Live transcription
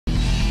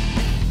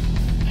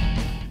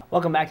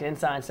Welcome back to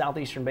Inside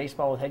Southeastern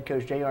Baseball with head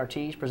coach Jay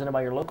Artigues, presented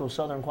by your local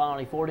Southern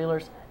Quality Ford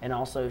dealers and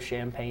also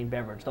Champagne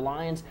Beverage. The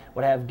Lions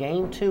would have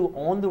Game 2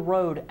 on the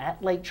road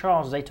at Lake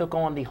Charles as they took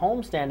on the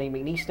homestanding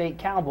McNeese State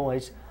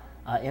Cowboys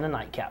in a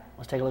nightcap.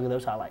 Let's take a look at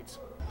those highlights.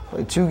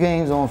 Played 2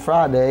 games on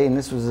Friday, and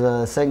this was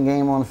the second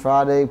game on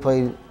Friday.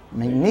 Played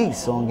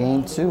McNeese on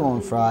Game 2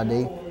 on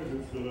Friday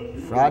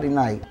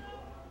night.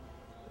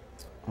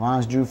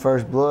 Lions drew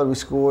first blood. We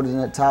scored in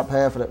that top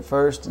half of that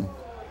first, and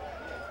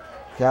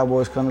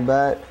Cowboys coming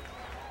back.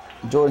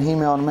 Jordan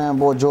Hemel, the man,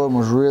 boy, Jordan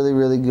was really,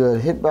 really good.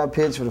 Hit by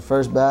pitch for the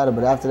first batter,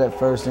 but after that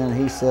first inning,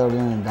 he settled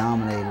in and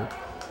dominated.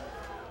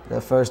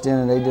 That first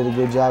inning, they did a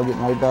good job getting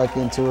right back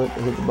into it.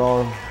 They hit the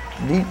ball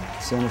deep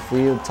center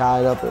field,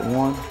 tied up at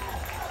 1.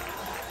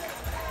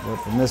 But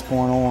from this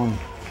point on,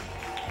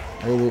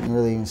 they didn't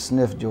really even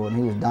sniff Jordan.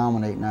 He was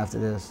dominating after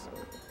this.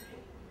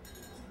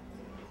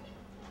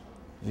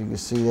 As you can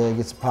see there, he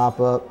gets a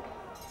pop-up.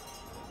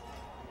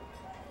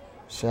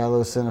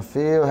 Shallow center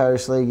field. Harry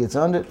Slade gets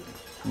under it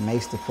and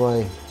makes the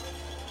play.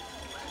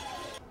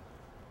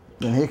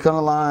 Then here come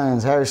the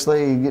Lions. Harry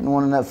Slade getting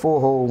one in that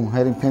 4-hole,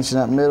 heading pinching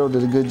that middle,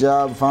 did a good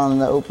job finding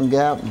that open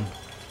gap and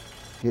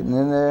getting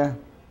in there.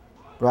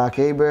 Brock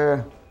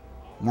Hebert,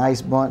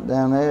 nice bunt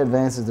down there,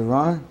 advances the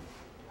runner.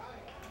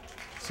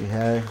 See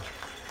Harry.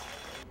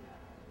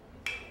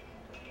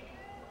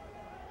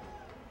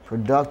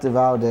 Productive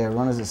out there.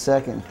 Runners at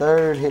second and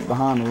third, hit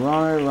behind the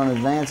runner, runner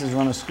advances,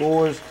 runner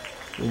scores.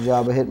 Good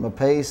job of hitting my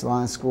pace.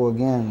 Lions score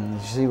again.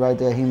 And you see right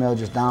there, Hemel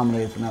just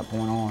dominated from that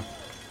point on.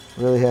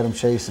 Really had him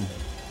chasing.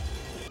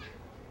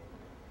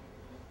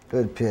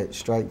 Good pitch.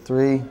 Strike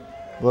 3.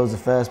 Blows the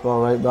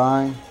fastball right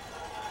by him.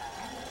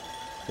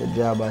 Good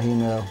job by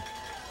Hemel.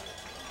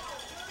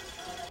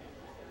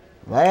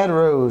 Ladd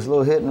Rose,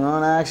 little hit and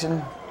run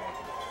action.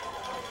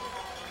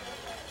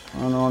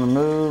 Run on the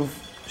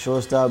move.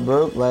 Shortstop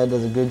broke. Ladd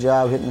does a good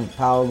job hitting the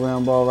power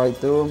ground ball right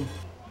through him.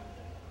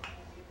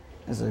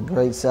 It's a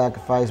great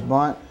sacrifice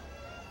bunt.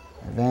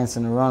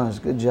 Advancing the runners.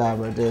 Good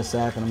job right there,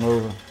 sacking them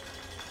over.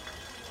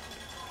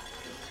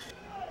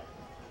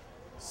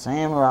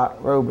 Sam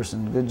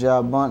Roberson, good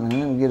job bunting.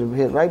 And then we get a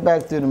hit right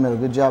back through the middle.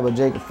 Good job by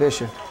Jacob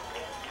Fisher.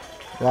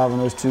 Driving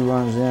those 2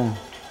 runners in.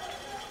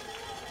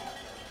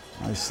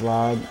 Nice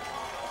slide.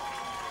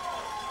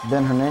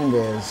 Ben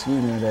Hernandez,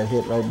 that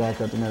hit right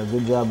back up the middle.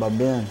 Good job by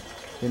Ben.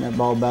 Getting that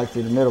ball back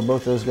through the middle.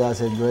 Both those guys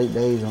had great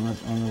days on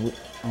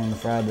the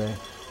Friday.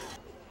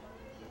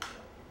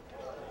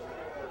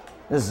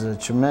 This is a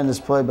tremendous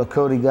play by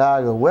Cody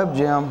Geiger. Web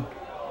Gem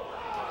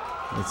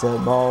gets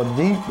that ball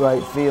deep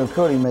right field.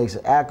 Cody makes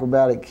an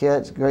acrobatic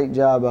catch. Great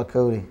job by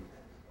Cody.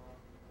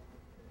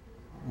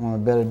 One of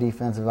the better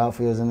defensive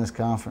outfielders in this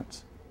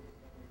conference.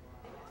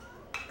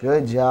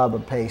 Good job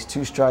of pace.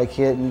 2-strike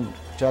hitting.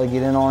 Tried to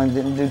get in on him.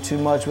 Didn't do too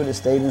much with it.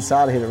 Stayed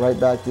inside. Hit it right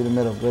back through the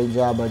middle. Great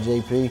job by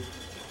JP.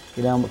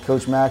 Get down with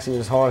Coach Maxey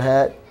with his hard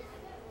hat.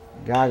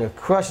 Geiger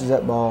crushes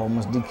that ball.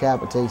 Almost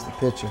decapitates the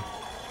pitcher.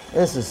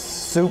 This is a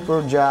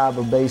super job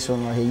of base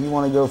running right here. You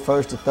want to go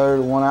first to third,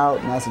 1 out,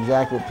 and that's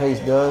exactly what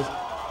Pace does.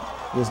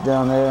 Gets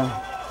down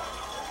there.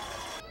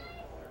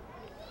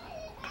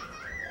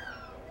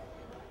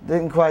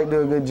 Didn't quite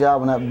do a good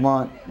job on that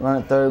bunt.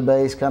 Run at third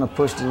base, kind of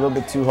pushed it a little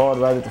bit too hard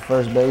right at the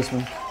first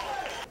baseman.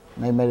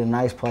 And they made a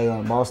nice play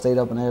on it. Ball stayed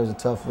up in there. It was a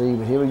tough read,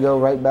 but here we go,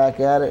 right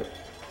back at it.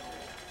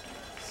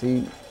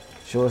 See,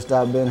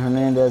 shortstop Ben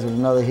Hernandez with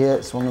another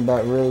hit, swinging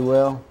back really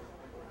well.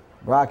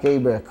 Brock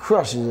Hebert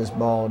crushes this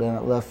ball down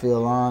at left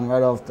field line,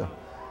 right off the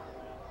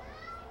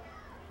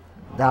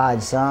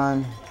Dodge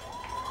sign.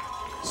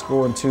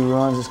 Scoring 2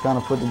 runs, just kind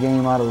of put the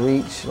game out of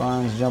reach.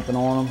 Lions jumping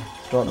on them,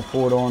 starting to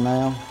pour it on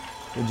now.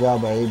 Good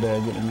job by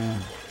Hebert getting him in.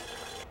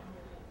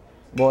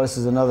 Boy, this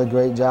is another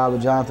great job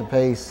of Jonathan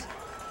Pace.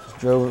 Just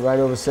drove it right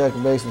over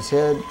second baseman's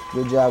head.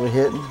 Good job of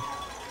hitting.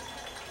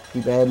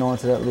 Keep adding on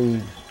to that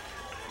lead.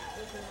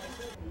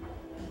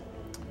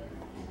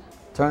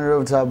 Turn it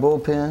over to our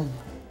bullpen.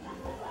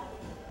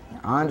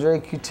 Andre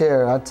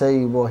Cutera, I tell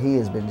you, boy, he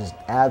has been just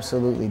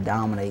absolutely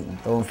dominating.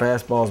 Throwing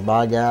fastballs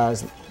by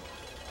guys.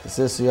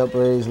 Consistency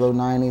upraised, low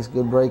 90s,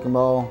 good breaking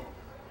ball.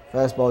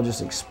 Fastball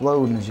just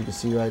exploding, as you can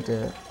see right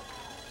there.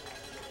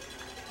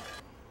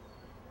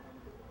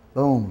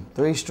 Boom,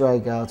 3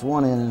 strikeouts,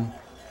 1 inning.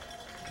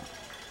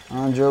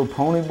 Andre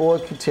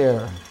Ponyboy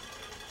Cutera.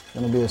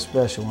 Gonna be a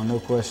special one, no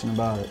question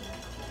about it.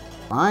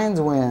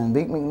 Lions win,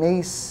 beat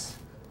McNeese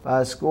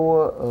by a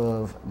score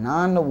of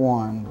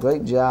 9-1.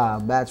 Great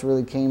job. Bats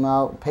really came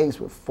out. Pace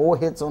with 4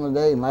 hits on the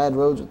day, and Ladd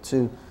Rose with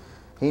 2.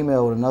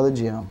 Hemel with another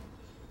gem.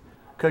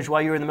 Coach,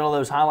 while you were in the middle of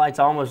those highlights,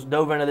 I almost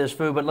dove into this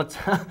food, but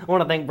I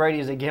want to thank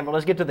Brady's again, but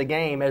let's get to the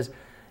game as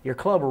your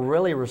club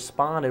really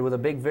responded with a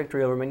big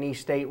victory over McNeese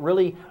State,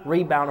 really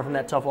rebounded from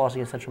that tough loss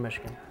against Central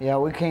Michigan. Yeah,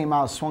 we came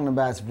out, swung the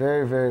bats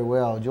very, very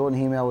well. Jordan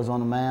Hemel was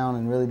on the mound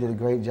and really did a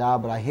great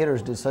job, but our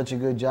hitters did such a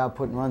good job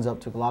putting runs up,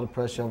 took a lot of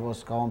pressure off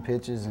us, calling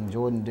pitches, and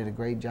Jordan did a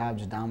great job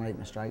just dominating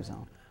the strike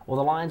zone. Well,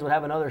 the Lions would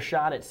have another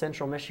shot at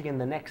Central Michigan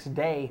the next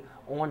day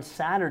on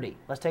Saturday.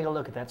 Let's take a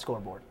look at that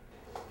scoreboard.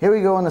 Here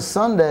we go on the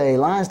Sunday.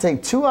 Lions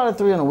take 2 out of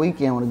 3 on the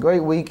weekend with a great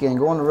weekend.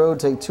 Go on the road,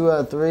 take 2 out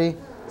of 3.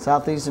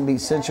 Southeastern beat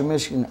Central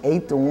Michigan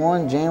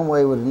 8-1.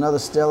 Janway with another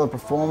stellar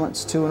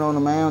performance, 2-0 on the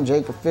mound.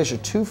 Jacob Fisher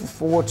 2 for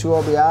 4, 2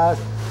 RBIs.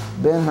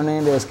 Ben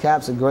Hernandez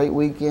caps a great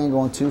weekend,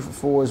 going 2 for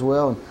 4 as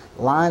well. And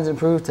Lions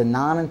improved to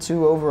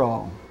 9-2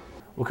 overall.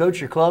 Well, Coach,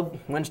 your club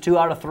wins 2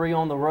 out of 3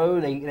 on the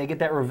road. They get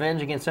that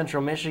revenge against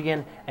Central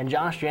Michigan. And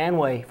Josh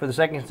Janway, for the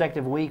second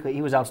consecutive week,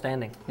 he was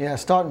outstanding. Yeah,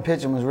 starting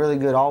pitching was really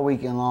good all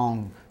weekend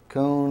long.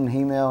 Kuhn,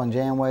 Hemel, and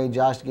Janway.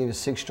 Josh gave us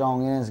 6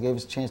 strong innings, gave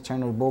us a chance to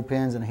turn over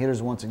bullpens, and the hitters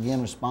once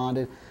again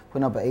responded,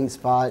 putting up an 8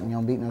 spot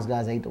and beating those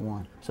guys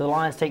 8-1. So the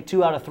Lions take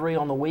 2 out of 3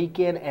 on the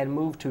weekend and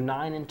move to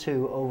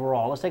 9-2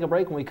 overall. Let's take a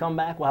break. When we come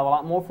back, we'll have a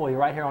lot more for you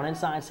right here on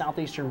Inside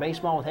Southeastern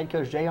Baseball with head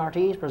coach Jay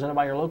Artigues, presented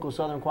by your local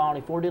Southern Quality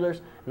Ford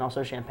dealers and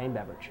also Champagne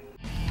Beverage.